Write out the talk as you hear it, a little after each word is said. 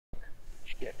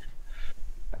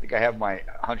think I have my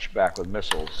hunchback with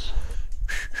missiles.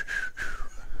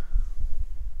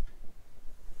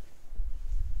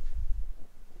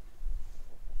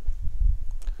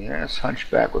 Yes,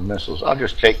 hunchback with missiles. I'll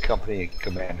just take company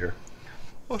commander.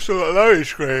 What's on that loading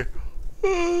screen?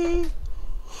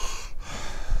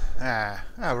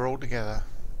 We're all together.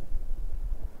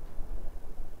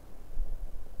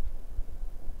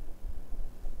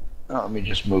 Oh, let me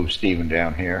just move Steven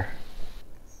down here.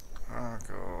 Oh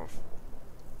god.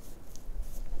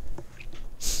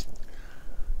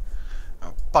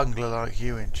 A bungler like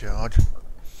you in charge.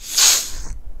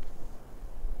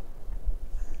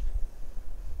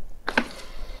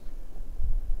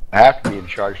 I have to be in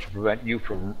charge to prevent you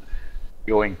from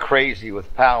going crazy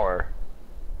with power.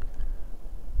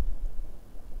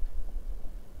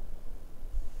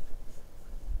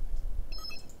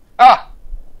 Ah!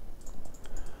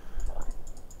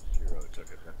 Zero took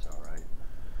it, that's alright.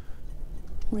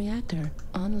 Reactor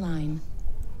online.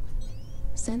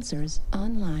 Sensors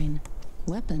online.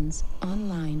 Weapons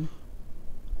online.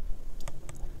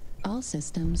 All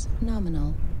systems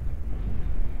nominal.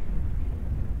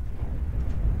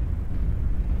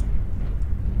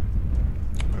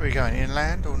 Are we going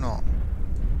inland or not?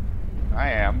 I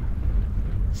am.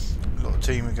 A lot of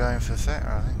team are going for Theta,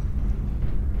 I think.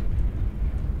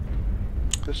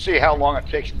 Let's see how long it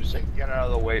takes him to say, get out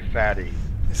of the way, fatty.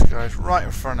 This guy's right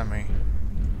in front of me.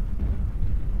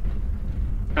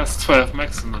 There's 12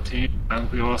 mechs in the team,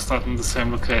 and we all start in the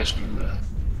same location.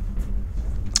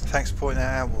 Thanks for pointing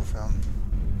that out, Wolfhelm.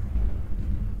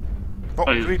 What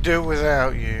would we do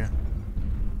without you?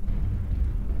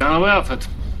 I'm aware of it.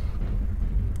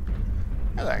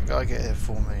 How that guy get here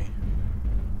for me?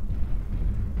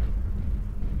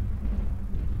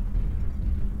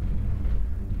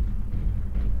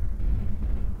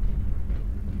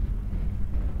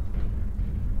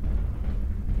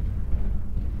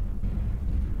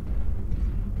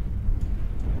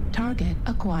 Target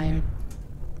acquired.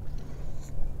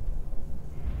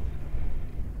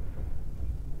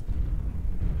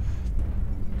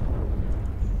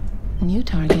 New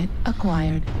target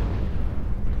acquired.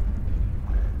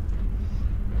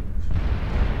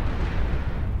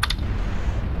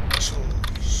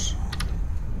 Missiles.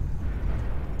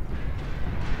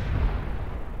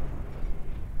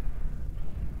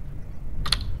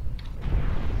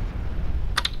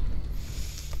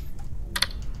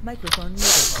 Microphone muted.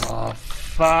 Oh,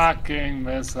 fucking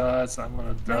missiles, I'm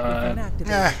gonna Microphone die.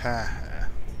 activated.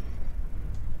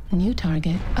 New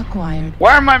target acquired.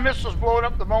 Why are my missiles blowing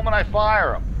up the moment I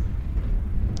fire them?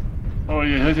 Oh,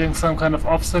 you're hitting some kind of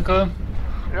obstacle?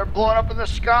 They're blowing up in the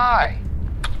sky.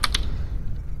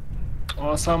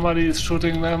 Or somebody is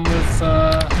shooting them with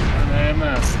an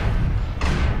AMS.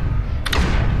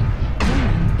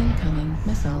 Warning, incoming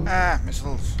missile.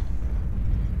 Missiles.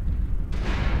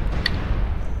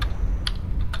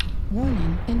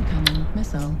 Warning, incoming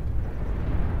missile.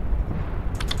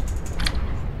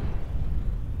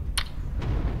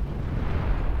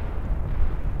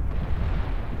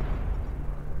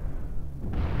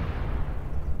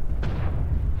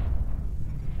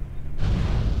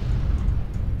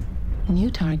 New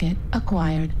target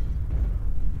acquired.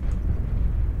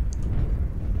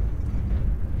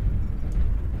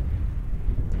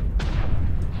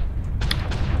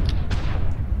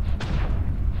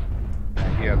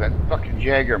 Yeah, that fucking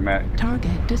Jagger mech.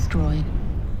 Target destroyed.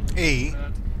 E.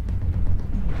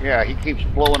 Yeah, he keeps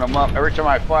blowing them up every time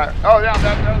I fire. Oh, yeah,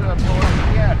 that's blowing up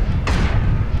again.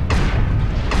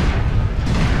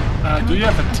 Do you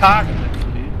have a target,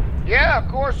 actually? Yeah, of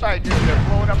course I do. They're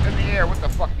blowing up in the air. What the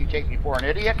fuck do you take me for, an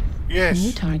idiot? Yes.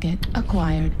 New target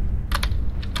acquired.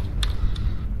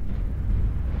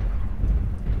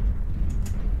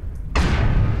 The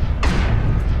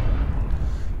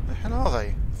hell are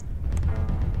they?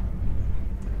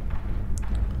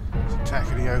 It's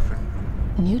attackingly open.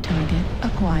 New target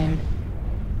acquired.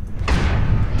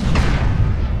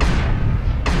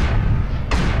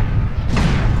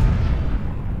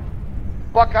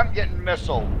 Fuck, I'm getting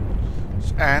missile.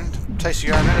 And taste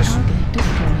your own medicine. Target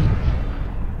destroyed.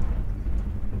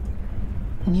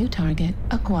 New target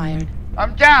acquired.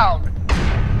 I'm down.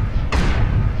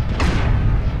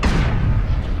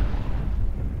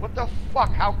 What the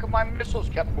fuck? How come my missiles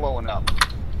kept blowing up?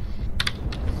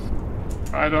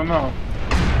 I don't know.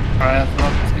 I have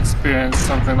not experienced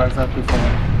something like that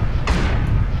before.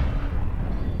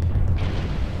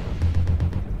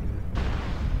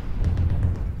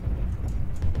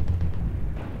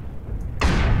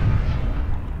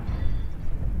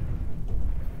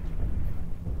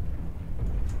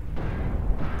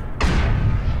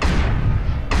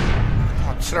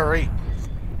 Artillery.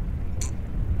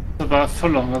 survive for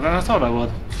longer than I thought I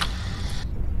would.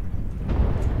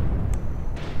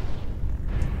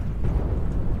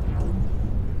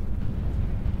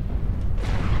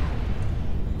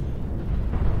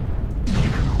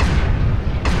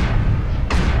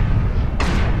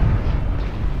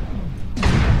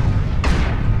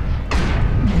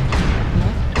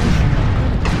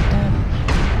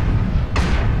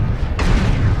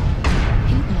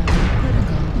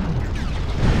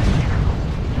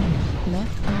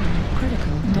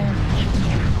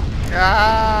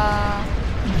 Ah!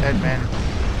 Dead man.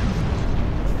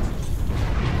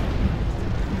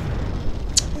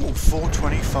 Ooh,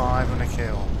 425 on a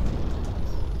kill.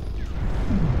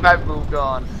 I've moved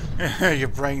on. Your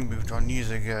brain moved on years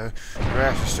ago. Your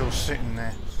ass is still sitting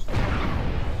there.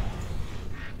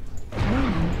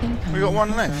 We got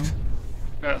one left.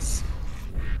 Yes.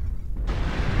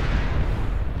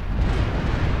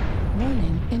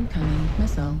 Warning, incoming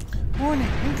missile. Warning,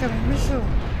 incoming missile.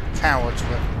 Coward's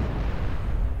weapon.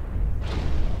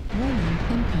 Warning,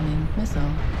 incoming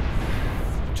missile.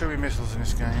 Two missiles in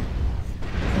this game.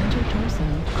 Center torso,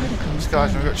 critical. These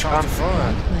guys haven't got a chance to fire.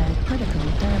 Right leg, critical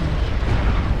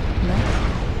damage. Left.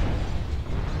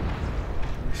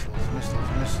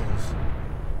 Missiles.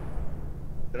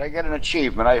 Did I get an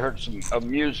achievement? I heard a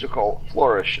musical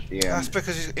flourish at the end. That's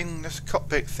because he's in this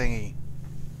cockpit thingy.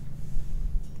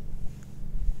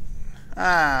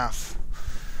 Ah.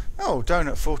 Oh,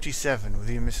 donut 47 with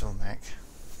your missile mech.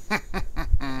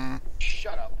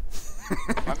 Shut up.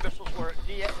 My missiles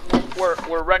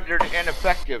were rendered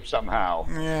ineffective somehow.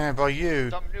 Yeah, by you.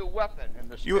 Some new weapon in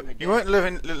the You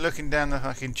weren't looking down the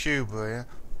fucking tube, were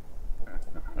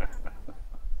you?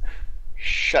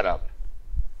 Shut up.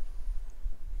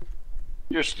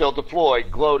 You're still deployed,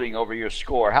 gloating over your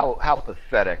score. How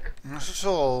pathetic. That's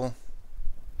all.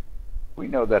 We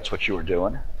know that's what you were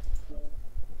doing.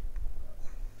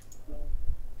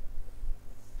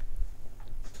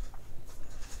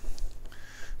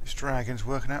 This dragon's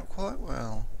working out quite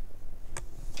well.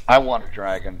 I want a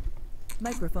dragon.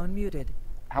 Microphone muted.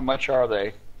 How much are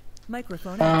they?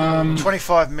 Microphone activated.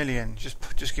 25 million.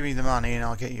 Just give me the money and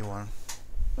I'll get you one.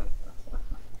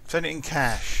 Send it in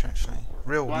cash, actually.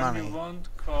 Real One money. you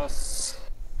want costs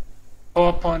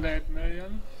 4.8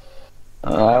 million.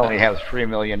 I only have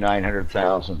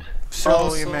 3,900,000. Sell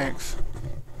all your Also- mechs.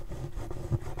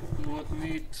 You would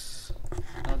need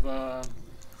another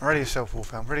Ready yourself,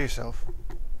 Wolfhound. Ready yourself.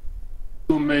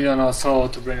 2 million or so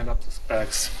to bring it up to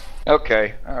specs.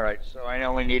 Okay, all right. So I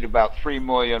only need about 3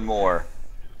 million more.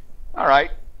 All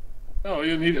right. No,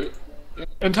 you need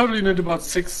in total you need about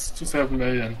 6 to 7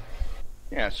 million.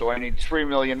 Yeah. So I need 3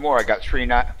 million more. I got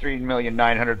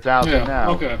 3,900,000 Yeah.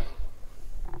 now. Okay.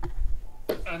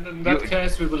 And in that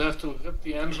case, we will have to rip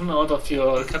the engine out of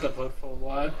your catapult for a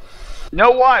while.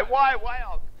 No, why? Why?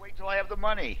 I'll wait till I have the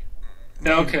money.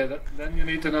 Yeah, okay, then you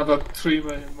need another 3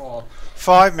 million more.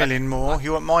 5 million more.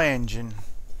 You want my engine?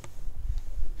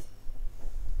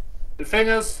 The thing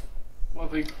is,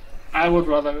 I would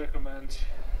rather recommend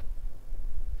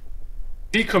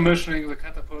decommissioning the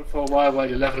catapult for a while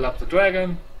you level up the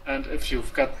dragon, and if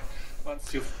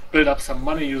once you've built up some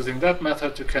money using that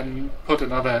method, you can put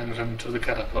another engine to the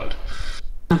catapult.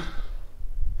 All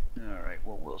right.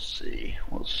 Well, we'll see.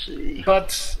 We'll see.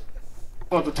 But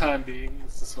for the time being,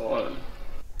 this is all.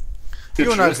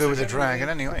 You're no good futuristic with a dragon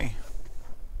anyway.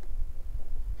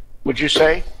 Would you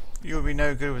say? You would be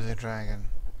no good with a dragon.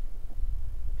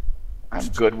 I'm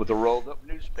good with a rolled up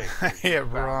newspaper. Yeah,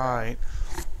 right.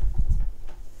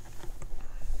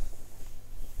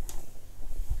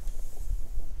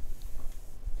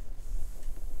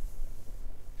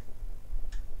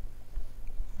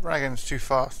 Dragon's too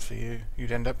fast for you.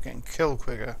 You'd end up getting killed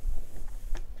quicker.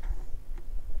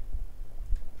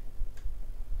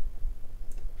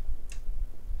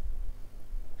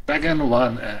 Dragon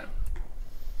 1 and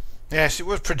Yes, it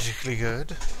was particularly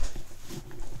good.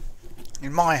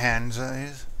 In my hands, that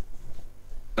is.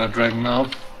 Dragon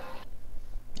now.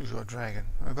 Who's got a dragon?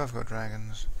 We both got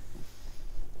dragons.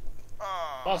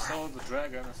 Also, the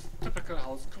dragon is typical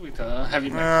house creature, heavy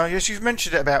metal. Yes, you've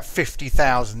mentioned it about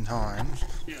 50,000 times.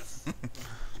 Yes.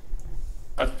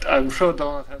 I'm sure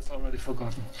Donald has already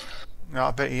forgotten. No,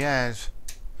 I bet he has.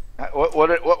 What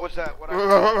was that? What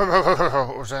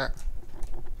was that?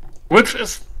 Which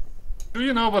is... Do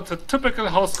you know what the typical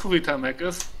house Kurita mech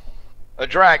is? A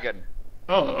dragon.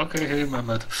 Oh, okay, he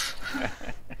remembered.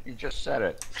 You just said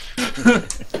it.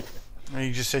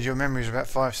 You just said your memory is about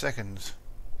 5 seconds.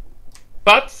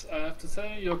 But, I have to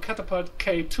say, your Catapult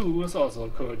K2 is also a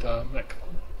Kurita mech.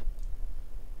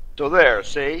 So there,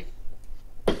 see?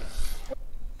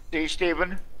 See,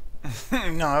 Stephen?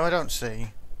 No, I don't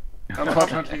see.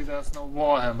 Unfortunately, there's no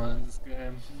Warhammer in this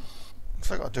game. What's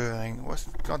that got to do with anything? What's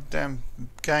the goddamn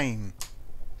game?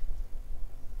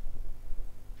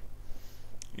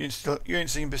 You ain't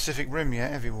seen Pacific Rim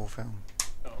yet, have you, Wolfhelm?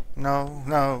 No.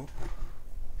 No.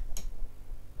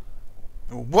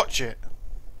 Well, watch it.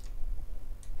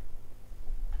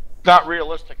 Not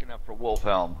realistic enough for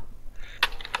Wolfhelm.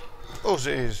 Of course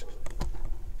it is.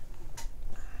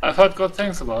 I've heard good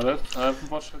things about it. I haven't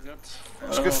watched it yet.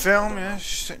 It's a good film, yeah.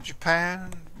 Set in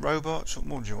Japan, robots. What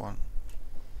more do you want?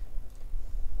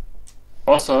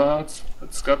 Also,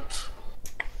 it's got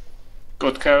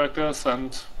good characters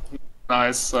and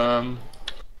nice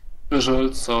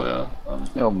visuals. So yeah.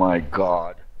 Oh my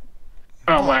god.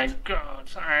 Oh my god!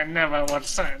 I never watch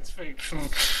science fiction.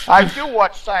 I do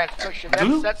watch science fiction.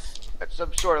 Do? That's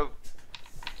some sort of.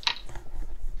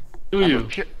 Do you?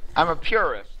 I'm a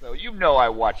purist, though. You know I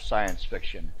watch science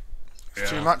fiction. It's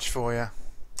too much for you.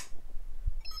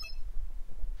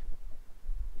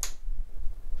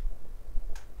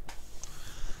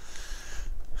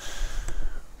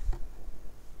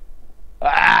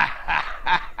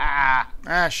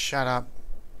 Ah, shut up.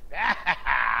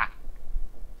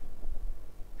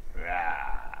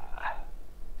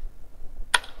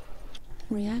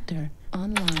 Reactor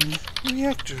online.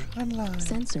 Reactor online.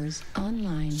 Sensors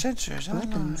online. Sensors online.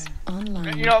 Weapons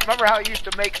online. You know, remember how he used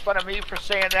to make fun of me for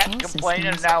saying that and All complaining,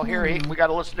 and systems now here online. we got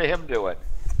to listen to him do it.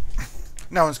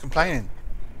 No one's complaining.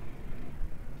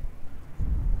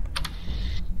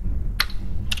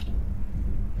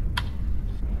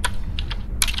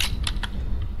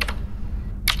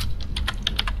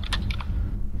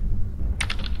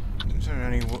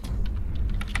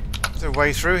 Is there a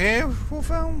way through here,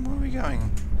 Wolfhelm? Where are we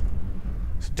going?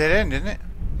 It's a dead end, isn't it?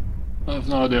 I have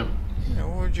no idea. Yeah,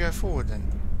 why would you go forward then?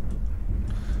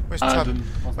 Where's I Tub? didn't-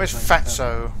 wasn't Where's paying attention.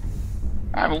 Fatso?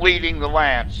 I'm leading the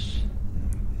lance.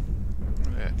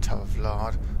 Yeah, tub of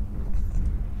lard.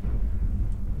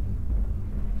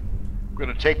 I'm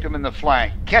going to take them in the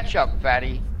flank. Catch up,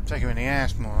 fatty. Take him in the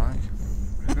ass, more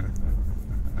like.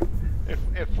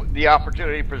 If the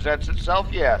opportunity presents itself,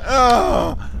 yes.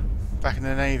 Oh! Back in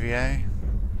the Navy, eh?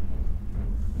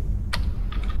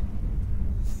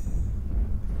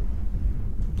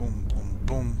 Boom, boom,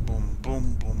 boom, boom,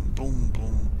 boom, boom, boom,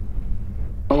 boom.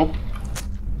 Oh,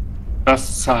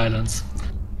 just silence.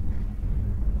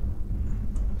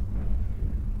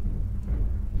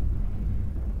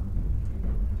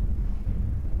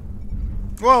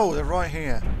 Whoa, they're right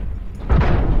here.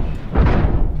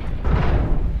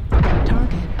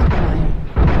 Target acquired.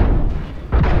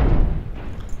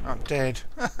 I'm dead.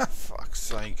 Fuck's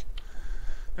sake.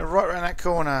 They're right around that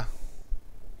corner.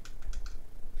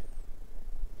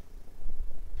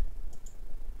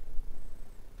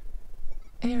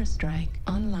 Airstrike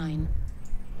online.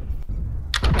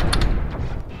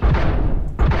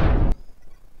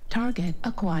 Target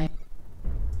acquired.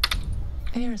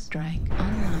 Airstrike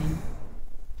online.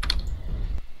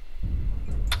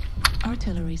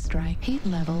 Artillery strike. Heat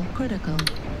level critical.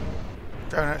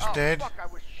 Donut's Oh, dead. fuck, I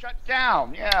was shut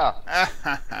down, yeah. I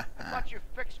thought you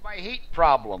fixed my heat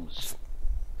problems.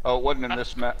 Oh, it wasn't in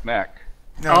this mech.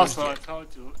 No, Also, I told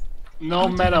you, no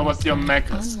matter what your mech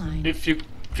is, Online. if you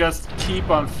just keep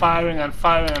on firing and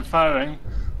firing and firing,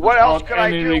 What else without could I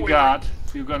any do? regard,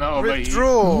 you're gonna overheat.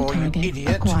 withdraw, New you target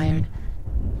idiot. acquired.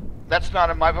 That's not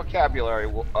in my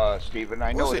vocabulary, Stephen.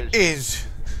 I Of know course it it is. is.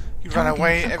 You run Target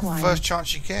away every acquired. first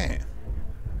chance you get.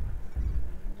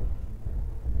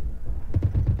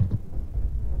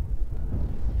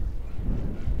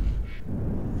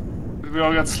 Did we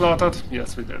all get slaughtered?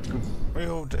 Yes, we did.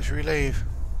 Should we leave?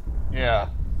 Yeah.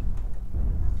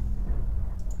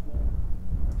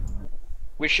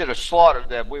 We should have slaughtered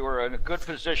them. We were in a good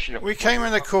position. We came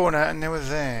in the corner and they were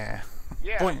there.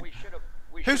 Yeah, Point. we should have.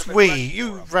 Who's we?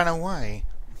 You ran away.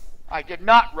 I did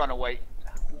not run away.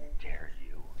 How dare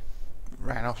you?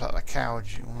 Ran off like a coward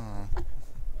you are.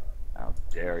 How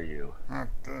dare you? How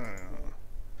dare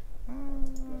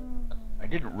I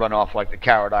didn't run off like the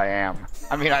coward I am.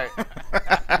 I mean, I.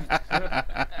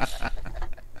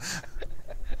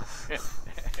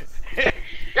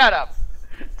 Shut up.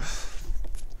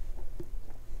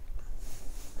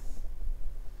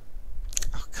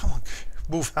 Oh, come on.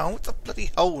 Wolfhound, what's the bloody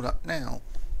hold up now?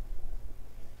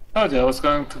 Oh yeah, I was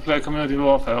going to play Community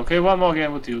Warfare. Okay, one more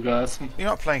game with you guys. You're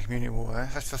not playing Community Warfare,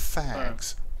 that's for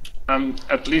fags.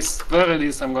 At least, very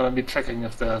least, I'm gonna be checking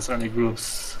if there's any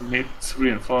groups who need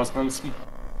reinforcements.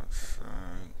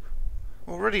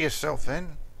 Well, ready yourself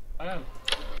then. I am.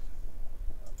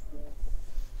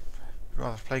 You'd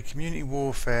rather play Community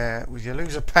Warfare with your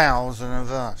loser pals than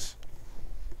with us.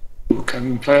 You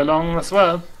can play along as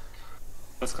well.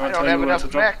 That's I gonna don't tell have you where enough to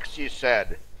drop. mechs, you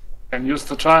said. And use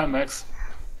the trial mechs.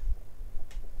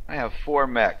 I have 4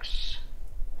 mechs.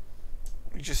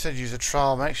 You just said use a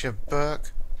trial, makes you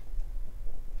Burke.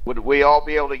 Would we all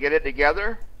be able to get it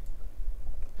together?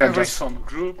 And Every- just form a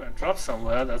group and drop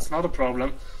somewhere. That's not a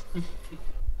problem.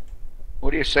 What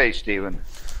do you say, Stephen?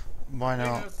 Why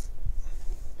not? Yes.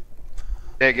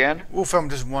 Say again? Wolfhelm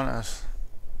doesn't want us.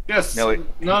 Yes. No, he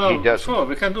doesn't. Sure,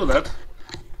 we can do that.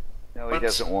 No, he But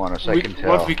doesn't want us, I can tell.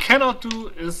 What we cannot do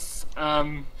is,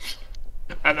 and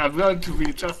I'm going to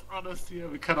be just honest here,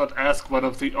 we cannot ask one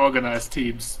of the organized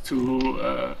teams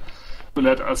to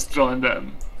let us join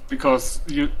them, because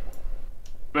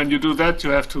when you do that, you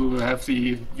have to have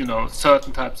the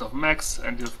certain types of mechs,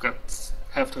 and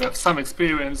have to have some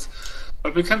experience.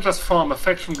 But we can just form a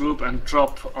faction group and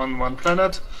drop on one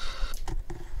planet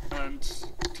and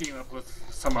team up with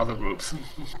some other groups.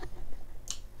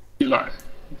 You lie.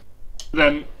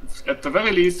 Then, at the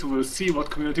very least, we will see what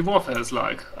community warfare is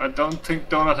like. I don't think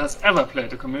Donut has ever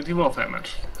played a community warfare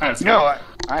match. Has he? No,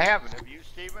 I haven't. Have you,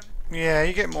 Stephen? Yeah,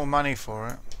 you get more money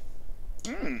for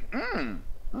it.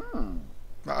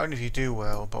 But only if you do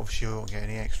well, but obviously you won't get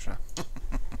any extra.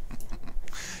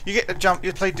 You get to jump,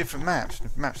 you play different maps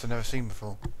I've never seen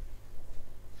before.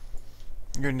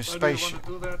 You're in the Well, do you spaceship.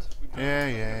 want to do that? We can Yeah,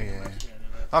 do yeah, that yeah.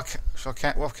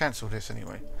 anyway. I've cancelled this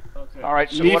anyway. Okay. All right,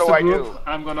 so Leave what do the I group. do?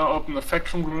 I'm gonna open a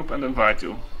faction group and invite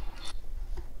you.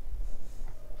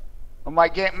 Well, my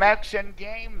mech's in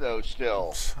game, though,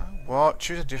 still. So what?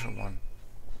 Choose a different one.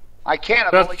 I can't.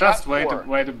 I've only Just got wait, 4.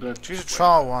 wait a bit. Choose a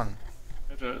trial one.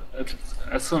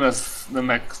 As soon as the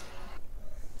mech's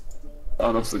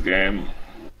out of the game,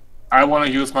 I want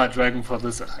to use my dragon for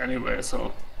this anyway.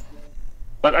 So,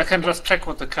 but I can just check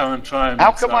what the current trial How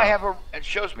mechs come are. I have a... It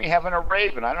shows me having a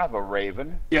Raven. I don't have a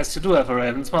Raven. Yes, you do have a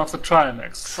raven. It's one of the trial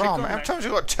mechs. Trial, Click on man. How many mech. times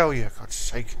have I got to tell you? God's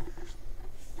sake.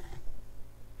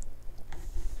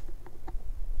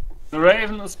 The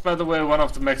raven is, by the way, one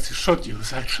of the mechs you should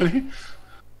use actually.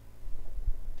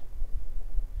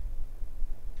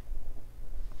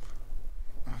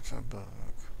 That's a bug.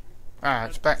 Ah,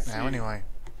 it's back now anyway.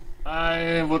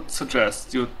 I would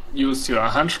suggest you use your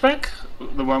hunchback,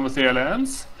 the one with the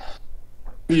LNs,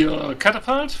 your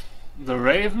catapult, the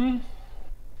raven.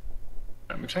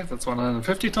 Let me check, that's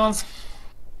 150 tons.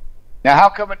 Now, how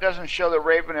come it doesn't show the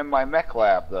Raven in my mech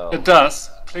lab, though? It does.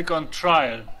 Click on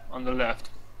trial on the left.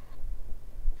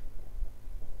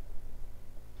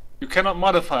 You cannot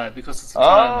modify it because it's a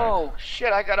trial mech. Oh,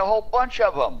 shit, I got a whole bunch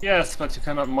of them. Yes, but you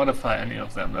cannot modify any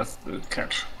of them. That's the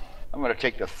catch. I'm going to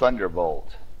take the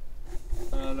Thunderbolt.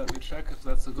 Let me check if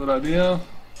that's a good idea.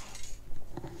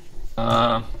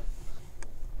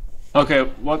 Okay,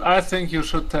 what I think you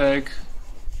should take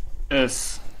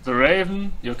is the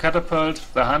Raven, your catapult,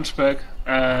 the Hunchback,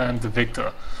 and the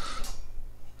Victor.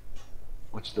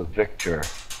 What's the Victor?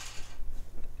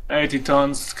 80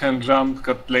 tons, can jump,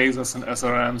 got lasers and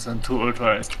SRMs, and 2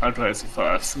 Ultra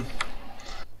AC5s.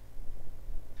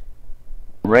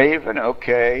 Raven,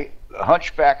 okay. The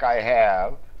Hunchback I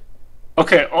have.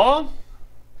 Okay, or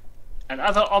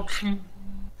another option.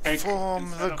 Form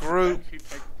instead the of group.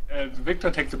 Banshee,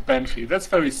 Victor takes the Banshee. That's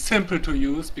very simple to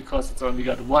use because it's only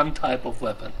got one type of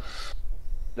weapon.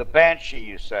 The Banshee,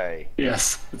 you say?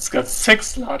 Yes, it's got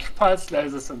 6 large pulse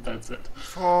lasers and that's it.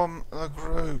 Form the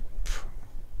group.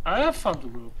 I have found the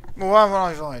group. Well, why haven't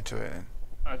I invited to it then?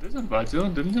 I did invite you,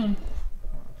 didn't you?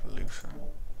 Luther.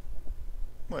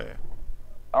 Where?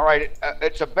 All right,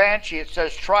 it's a Banshee. It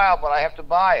says trial, but I have to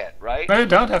buy it, right? No, you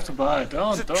don't have to buy it.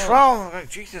 It's a Don't. trial. Oh,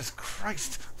 Jesus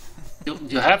Christ.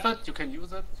 You have it, you can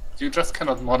use it. You just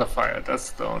cannot modify it.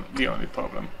 That's the only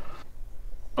problem.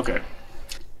 Okay.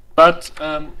 But,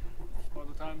 for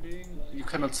the time being, you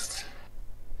cannot...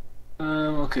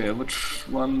 okay, which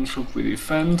one should we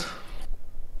defend?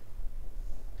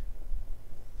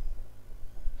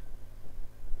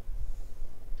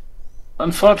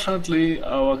 Unfortunately,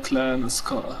 our clan is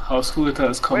House Huita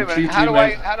is Wait a completely.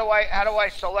 minute. How do I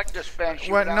select this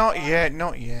Banshee? Well, without not buying yet,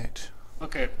 not yet.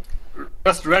 Okay,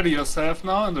 just ready yourself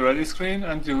now on the ready screen,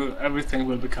 and everything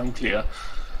will become clear.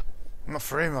 Not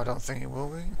for him, I don't think it will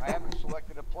be. I haven't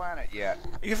selected a planet yet.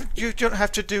 You don't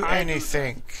have to do I do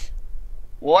anything.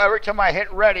 Well, every time I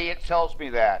hit ready, it tells me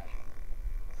that.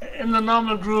 In the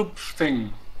normal group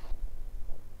thing,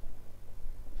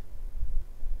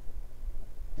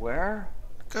 Where?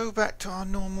 Go back to our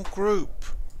normal group.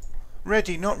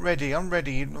 Ready, not ready. I'm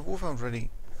ready. Wolfhelm's ready.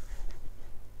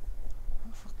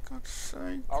 Oh, for God's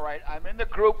sake. All right, I'm in the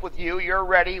group with you. You're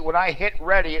ready. When I hit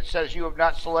ready, it says you have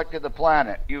not selected the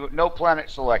planet. You have no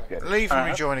planet selected. Leave and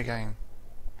rejoin again.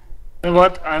 you know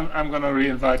what? I'm gonna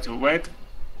re-invite you. Wait.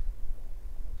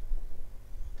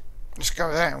 Let's go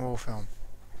with that in Wolfhelm.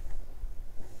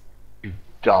 You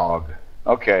dog.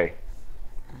 Okay.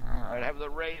 I have the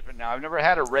Raven now. I've never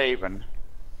had a Raven.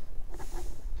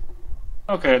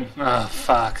 Okay. Ah,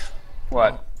 fuck.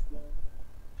 What?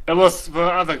 There were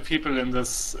other people on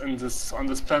this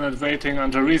planet waiting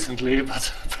until recently,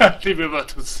 but apparently we were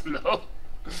too slow.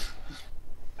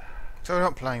 So we're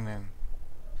not playing then.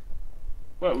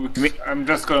 Well, I'm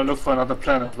just gonna look for another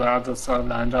planet where others are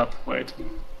lined up. Wait.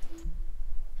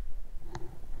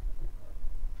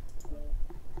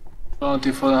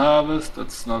 Bounty for the Harvest,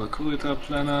 that's not a Kurita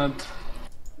planet.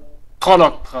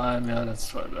 Prolog Prime, yeah, let's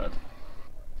try that.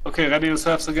 Okay, ready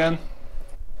yourselves again?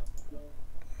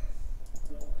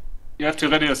 You have to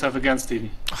ready yourself again,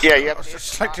 Steven. Yeah, you I have was to just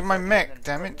selecting my mech,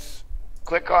 damn it.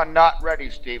 click on not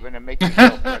ready, Stephen, and make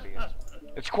yourself ready.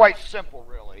 It's quite simple,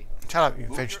 really. Tell up, you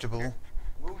vegetable.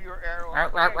 Move your arrow.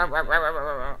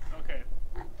 Okay.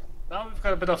 Now we've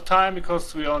got a bit of time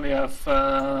because we only have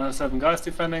 7 guys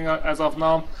defending as of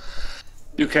now.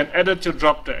 You can edit your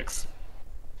drop decks.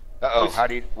 Uh-oh, how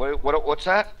do you... What's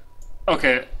that?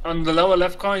 Okay, on the lower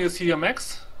left corner you see your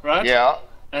mechs, right? Yeah,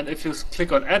 And if you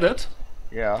click on edit,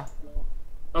 yeah.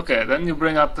 okay, then you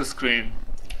bring up the screen.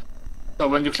 So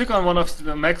when you click on one of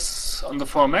the mechs, on the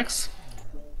 4 mechs,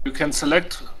 you can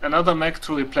select another mech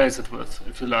to replace it with,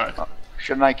 if you like.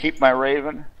 Shouldn't I keep my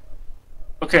Raven?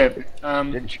 Okay,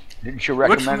 Didn't you which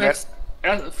recommend mechs,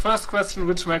 that? first question,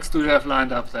 which mechs do you have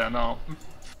lined up there now?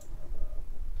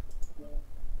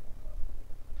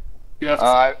 You have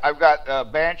I've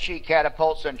got Banshee,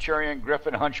 Catapult, Centurion,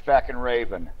 Griffin, Hunchback, and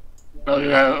Raven. no, you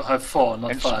have 4,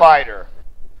 not And 5. Spider.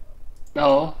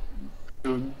 No,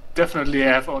 you definitely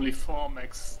have only 4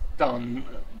 mechs down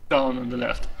on the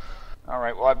left.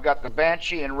 Alright, well, I've got the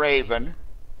Banshee and Raven.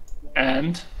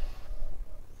 And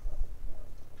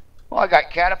Well, I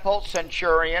got Catapult,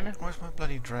 Centurion. Where's my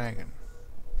bloody dragon?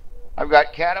 I've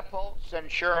got Catapult,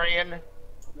 Centurion.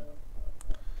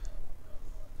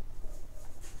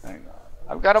 Hang on.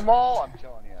 I've got them all, I'm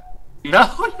telling you.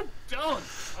 no, you don't.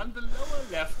 On the lower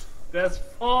left, there's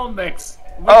 4 mechs.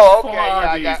 Which Oh, okay. 4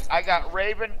 are Yeah, these? I got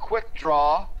Raven, Quick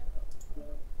Draw,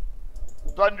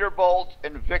 Thunderbolt,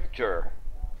 and Victor.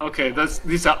 Okay,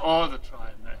 these are all the trial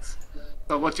mechs.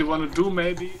 So what you want to do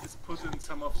maybe is put in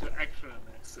some of the actual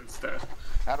mechs instead.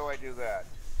 How do I do that?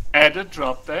 Add a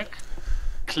drop deck.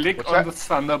 Click What's on that? the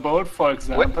Thunderbolt, for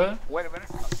example. Wait a minute.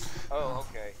 Oh,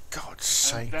 okay.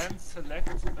 God's And sake. then select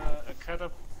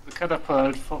the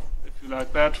catapult, if you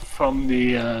like that, from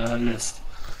the list.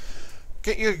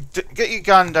 Get your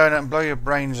gun down and blow your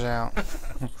brains out.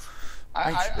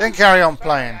 I- Then carry on sorry,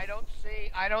 playing.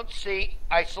 I don't see.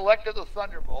 I selected the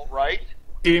Thunderbolt, right?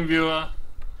 Team viewer.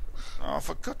 Oh,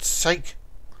 for God's sake.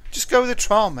 Just go with the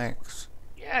trial mechs.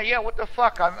 Yeah. What the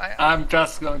fuck? I'm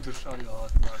just going to show you how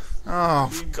it works. Oh,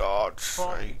 for God's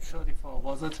sake. 34,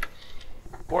 was it?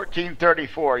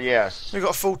 1434. Yes. We've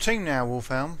got a full team now,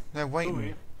 Wolfhelm. They're Do waiting.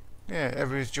 we? Yeah,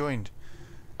 everybody's joined.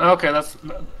 Okay, that's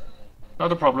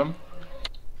not a problem.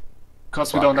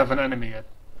 Because we don't have an enemy yet.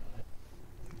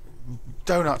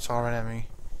 Donuts are an enemy.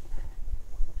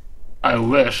 I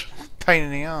wish. Pain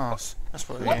in the ass. That's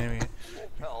what the enemy is.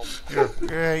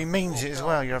 Yeah, he means it as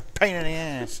well. You're a pain in the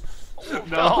ass.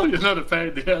 No, you're not a pain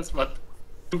in the ass, but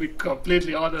to be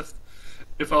completely honest,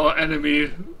 if our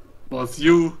enemy was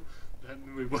you, then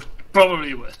we would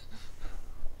probably win.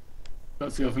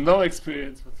 Because you have no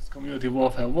experience with community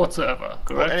warfare whatsoever,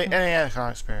 correct? Any other kind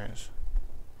of experience?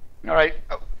 All right.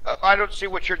 I don't see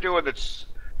what you're doing. That's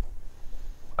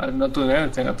I'm not doing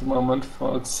anything at the moment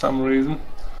for some reason.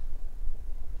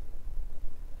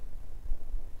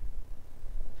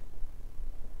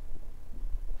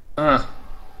 Ah,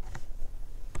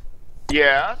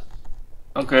 yeah.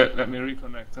 okay, let me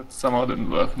reconnect. That somehow didn't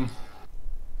work.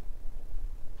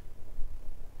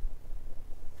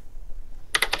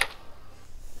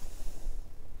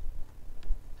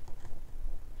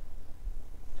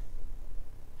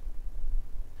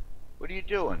 What are you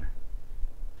doing?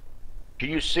 Can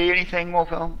you see anything,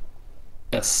 Wolfhelm?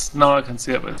 Yes, now I can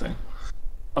see everything.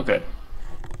 Okay.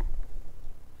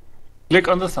 Click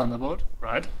on the Thunderbolt,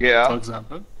 right? Yeah. For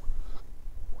example.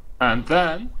 And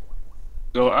then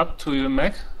go up to your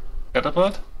mech,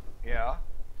 catapult. Yeah.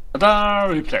 Ta-da!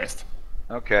 Replaced.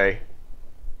 Okay.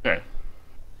 Okay.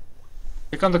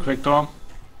 Click on the quick draw.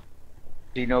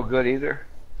 See no good either.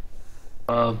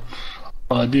 No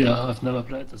idea, I've never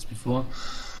played this before.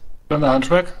 Click on the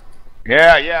Hunchback.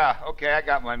 Yeah. Okay, I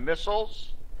got my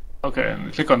missiles. Okay,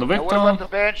 and click on the Now, what about the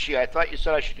Victor. Banshee? I thought you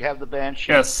said I should have the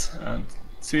Banshee. Yes, and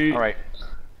see. All right.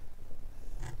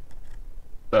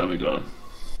 There we go.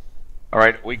 All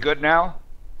right. We good now?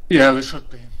 Yeah, we should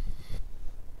be.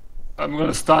 I'm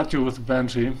gonna start you with the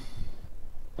Banshee.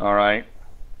 All right.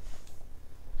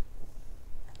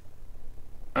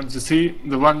 And you see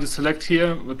the one you select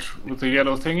here, which with the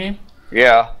yellow thingy?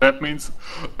 Yeah. That means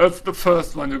that's the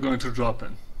first one you're going to drop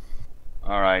in.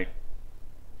 All right.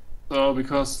 So,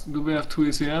 because do we have 2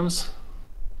 ECMs?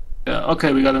 Yeah,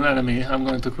 okay, we got an enemy. I'm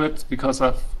going to quit because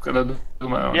I've got to do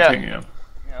my own thing here.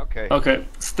 Yeah. Okay. Okay,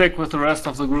 stick with the rest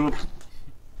of the group.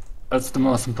 That's the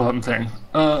most important thing.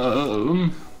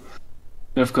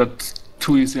 We've got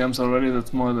 2 ECMs already,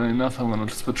 that's more than enough. I'm gonna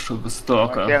switch to the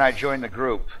Stalker. Why can't I join the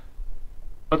group?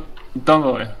 But don't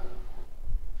worry.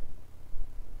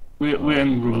 We're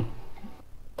in group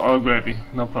already,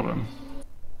 no problem.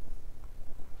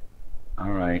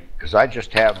 All right, because I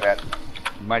just have that.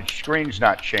 My screen's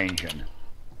not changing.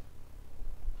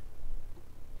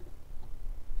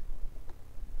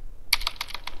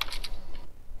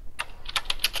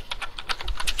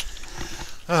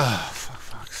 Oh, for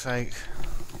fuck's sake.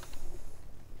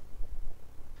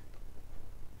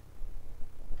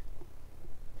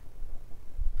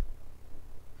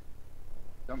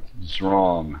 Something's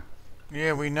wrong.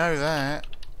 Yeah, we know that.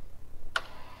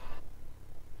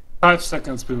 5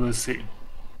 seconds, we will see.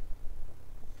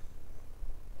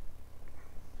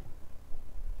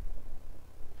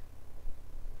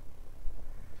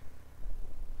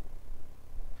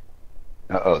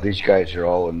 Uh-oh, these guys are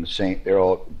all in the same. They're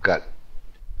all got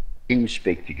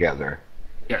TeamSpeak together.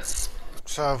 Yes.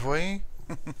 So have we.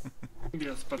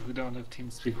 Yes, but we don't have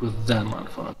TeamSpeak with them,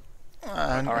 unfortunately.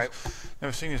 All right.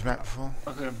 Never seen this map before.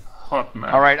 Okay, hot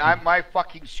map. All right, my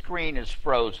fucking screen is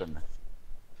frozen.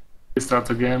 Restart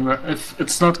the game. If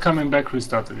it's not coming back,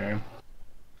 restart the game.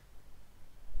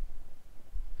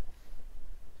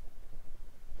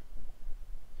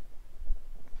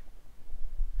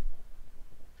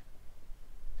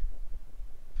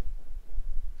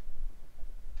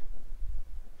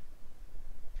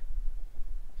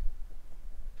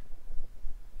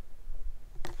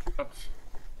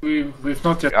 We've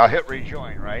not yet. I'll hit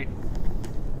rejoin, right?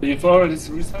 You've already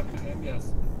restarted the game,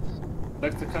 yes.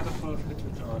 Like the catapult, hit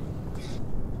rejoin.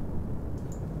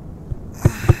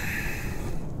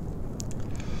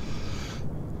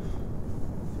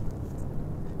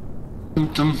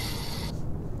 Symptom.